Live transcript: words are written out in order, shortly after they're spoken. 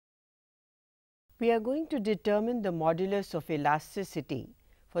We are going to determine the modulus of elasticity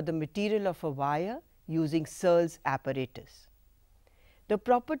for the material of a wire using Searle's apparatus. The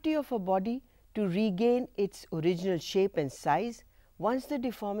property of a body to regain its original shape and size once the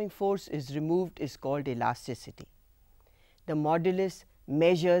deforming force is removed is called elasticity. The modulus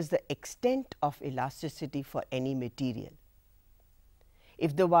measures the extent of elasticity for any material.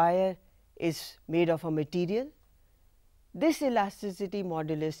 If the wire is made of a material, this elasticity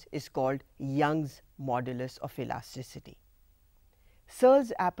modulus is called Young's modulus of elasticity.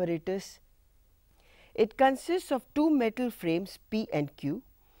 Searle's apparatus, it consists of two metal frames P and Q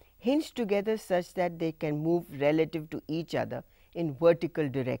hinged together such that they can move relative to each other in vertical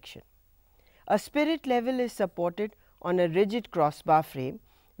direction. A spirit level is supported on a rigid crossbar frame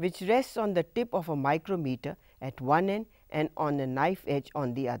which rests on the tip of a micrometer at one end and on a knife edge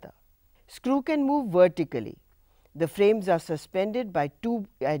on the other. Screw can move vertically. The frames are suspended by two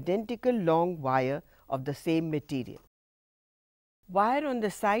identical long wire of the same material. Wire on the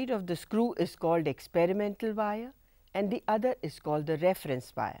side of the screw is called experimental wire and the other is called the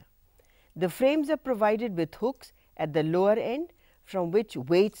reference wire. The frames are provided with hooks at the lower end from which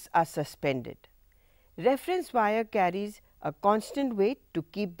weights are suspended. Reference wire carries a constant weight to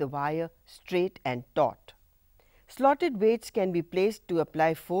keep the wire straight and taut. Slotted weights can be placed to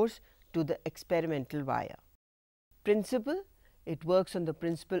apply force to the experimental wire. Principle, it works on the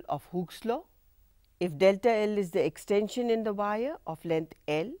principle of Hooke's law. If delta L is the extension in the wire of length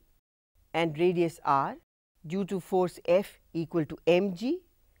L and radius r due to force F equal to mg,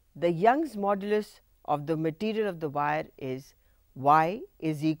 the Young's modulus of the material of the wire is Y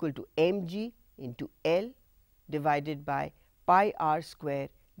is equal to mg into L divided by pi r square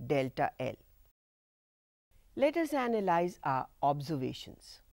delta L. Let us analyze our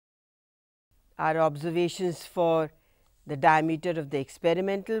observations. Our observations for the diameter of the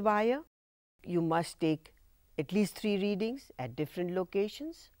experimental wire, you must take at least 3 readings at different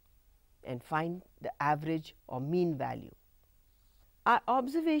locations and find the average or mean value. Our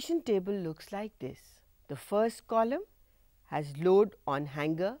observation table looks like this. The first column has load on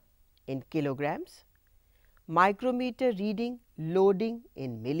hanger in kilograms, micrometer reading loading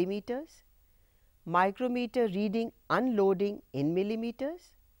in millimeters, micrometer reading unloading in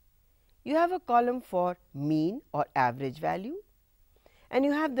millimeters. You have a column for mean or average value and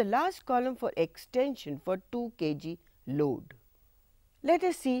you have the last column for extension for 2 kg load. Let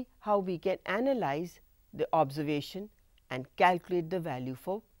us see how we can analyze the observation and calculate the value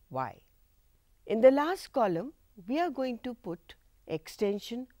for y. In the last column, we are going to put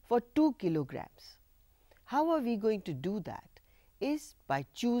extension for 2 kilograms. How are we going to do that? Is by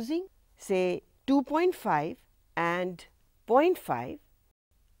choosing say 2.5 and 0.5.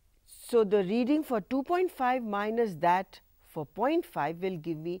 So, the reading for 2.5 minus that for 0.5 will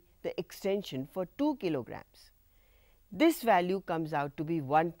give me the extension for 2 kilograms. This value comes out to be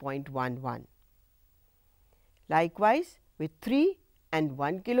 1.11. Likewise, with 3 and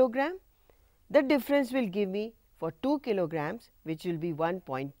 1 kilogram, the difference will give me for 2 kilograms which will be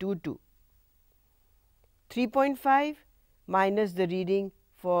 1.22. 3.5 minus the reading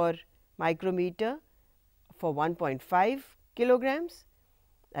for micrometer for 1.5 kilograms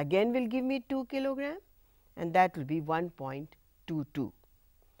again will give me 2 kilogram and that will be 1.22.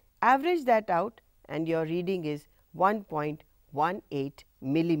 Average that out and your reading is 1.18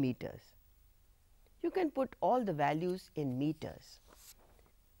 millimeters. You can put all the values in meters.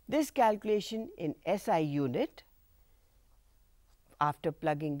 This calculation in SI unit, after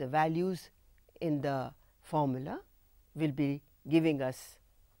plugging the values in the formula, will be giving us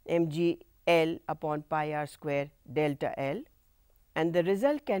mg L upon pi r square delta L, and the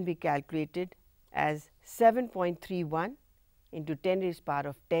result can be calculated as 7.31 into 10 raised power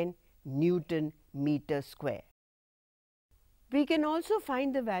of 10 Newton meter square. We can also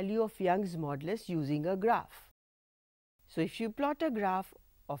find the value of Young's modulus using a graph. So, if you plot a graph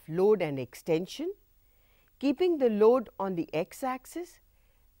of load and extension, keeping the load on the x axis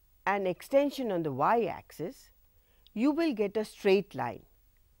and extension on the y axis, you will get a straight line.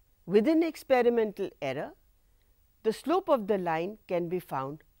 Within experimental error, the slope of the line can be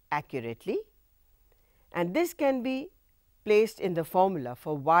found accurately and this can be placed in the formula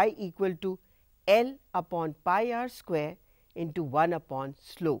for y equal to L upon pi r square into 1 upon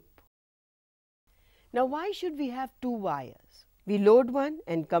slope. Now, why should we have 2 wires? We load one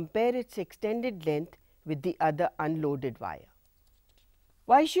and compare its extended length with the other unloaded wire.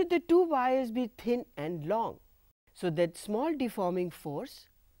 Why should the 2 wires be thin and long? So that small deforming force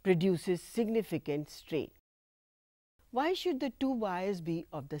produces significant strain. Why should the 2 wires be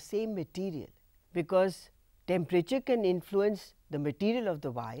of the same material? Because temperature can influence the material of the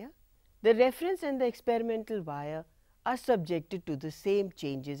wire The reference and the experimental wire are subjected to the same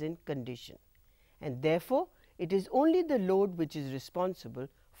changes in condition, and therefore, it is only the load which is responsible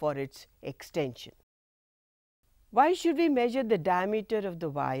for its extension. Why should we measure the diameter of the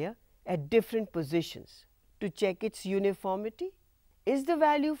wire at different positions? To check its uniformity? Is the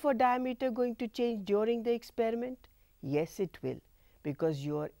value for diameter going to change during the experiment? Yes, it will, because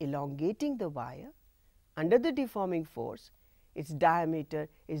you are elongating the wire. Under the deforming force, its diameter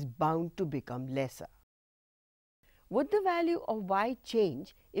is bound to become lesser. Would the value of y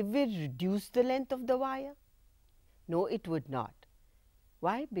change if we reduce the length of the wire? No, it would not.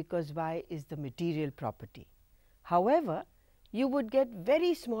 Why? Because y is the material property. However, you would get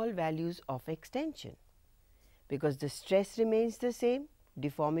very small values of extension, because the stress remains the same,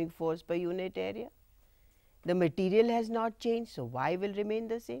 deforming force per unit area. The material has not changed, so y will remain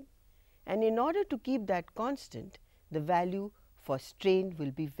the same, and in order to keep that constant, the value for strain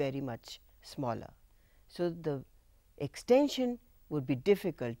will be very much smaller. So, the extension would be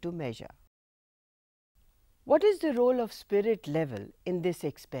difficult to measure. What is the role of spirit level in this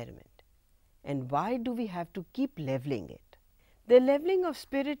experiment, and why do we have to keep leveling it? The leveling of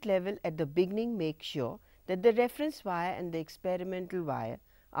spirit level at the beginning makes sure that the reference wire and the experimental wire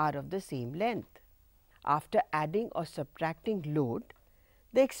are of the same length. After adding or subtracting load,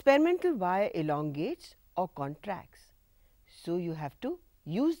 the experimental wire elongates or contracts. So, you have to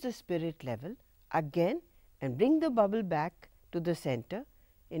use the spirit level again and bring the bubble back to the center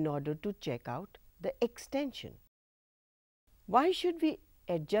in order to check out the extension. Why should we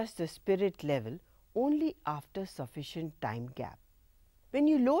adjust the spirit level only after sufficient time gap? When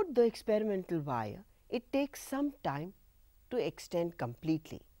you load the experimental wire, it takes some time to extend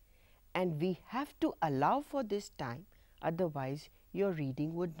completely, and we have to allow for this time, otherwise your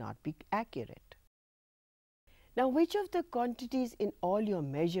reading would not be accurate. Now, which of the quantities in all your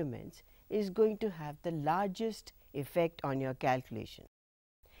measurements is going to have the largest effect on your calculation?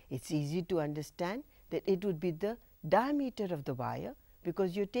 It is easy to understand that it would be the diameter of the wire,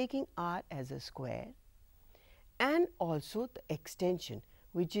 because you are taking r as a square, and also the extension,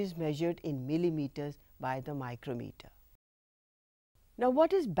 which is measured in millimeters by the micrometer. Now,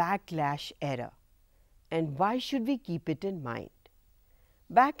 what is backlash error, and why should we keep it in mind?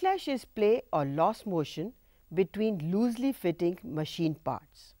 Backlash is play or loss motion between loosely fitting machine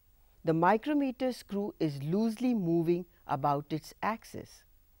parts. The micrometer screw is loosely moving about its axis.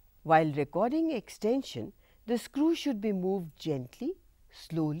 While recording extension, the screw should be moved gently,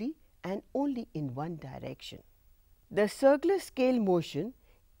 slowly, and only in one direction. The circular scale motion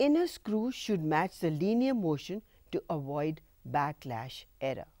in a screw should match the linear motion to avoid backlash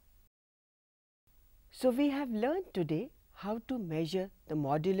error. So, we have learned today how to measure the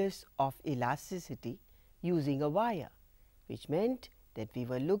modulus of elasticity using a wire, which meant that we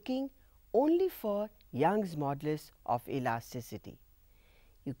were looking only for Young's modulus of elasticity.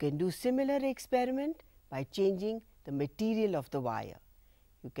 You can do similar experiment by changing the material of the wire.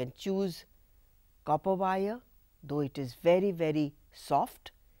 You can choose copper wire, though it is very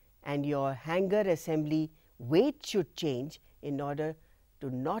soft, and your hanger assembly weight should change in order to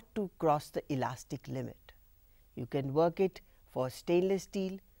not to cross the elastic limit. You can work it for stainless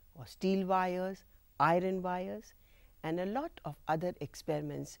steel or steel wires, iron wires, and a lot of other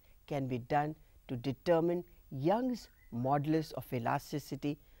experiments can be done to determine Young's modulus of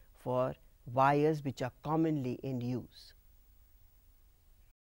elasticity for wires which are commonly in use.